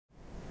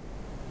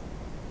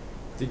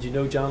Did you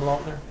know John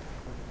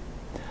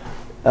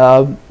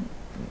Lautner?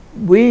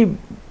 We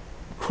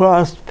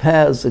crossed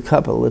paths a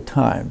couple of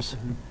times.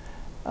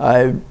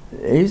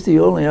 He's the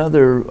only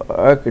other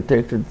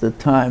architect at the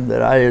time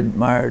that I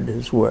admired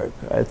his work.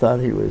 I thought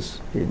he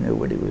knew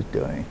what he was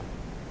doing.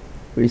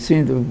 We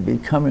seemed to be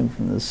coming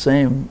from the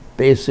same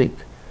basic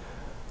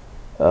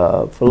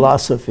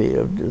philosophy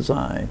of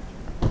design.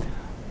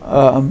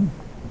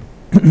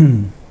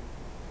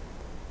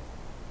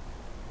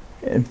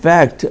 In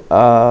fact,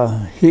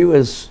 he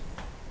was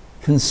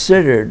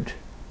considered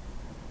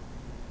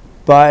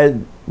by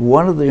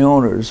one of the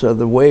owners of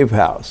the Wave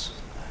House.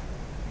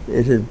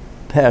 It had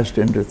passed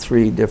into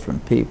 3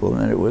 different people,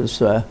 and it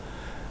was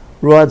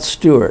Rod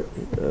Stewart,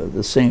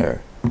 the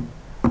singer,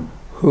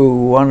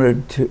 who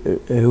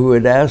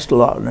had asked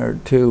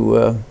Lautner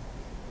to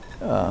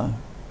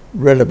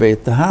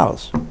renovate the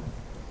house.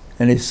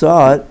 And he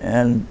saw it,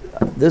 and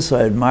this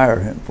I admire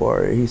him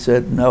for. He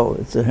said, "No,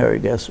 it's a Harry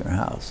Gesner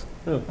house.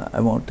 I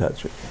won't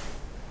touch it."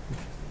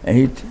 And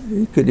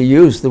he could have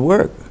used the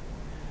work,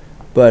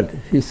 but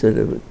he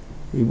said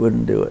he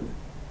wouldn't do it.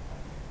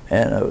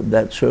 And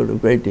that showed a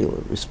great deal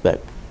of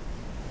respect.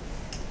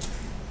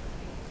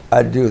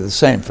 I'd do the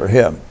same for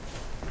him,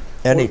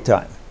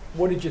 anytime.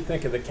 What did you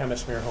think of the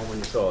Gesner home when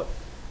you saw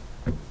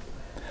it?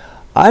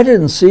 I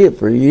didn't see it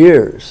for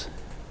years,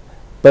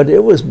 but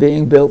it was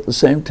being built the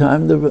same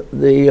time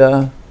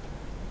the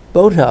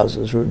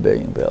boathouses were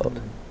being built.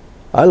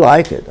 I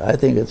like it. I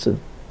think it's an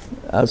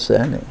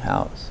outstanding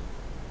house.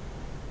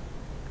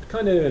 It's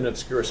kind of an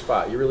obscure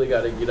spot. You really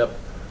got to get up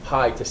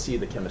high to see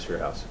the Gesner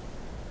house.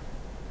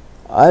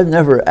 I've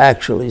never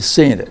actually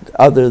seen it,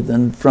 other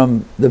than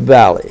from the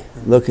valley,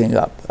 looking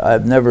up.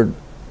 I've never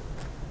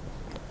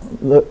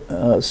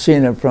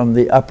seen it from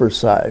the upper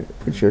side,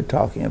 which you're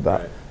talking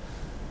about. Right.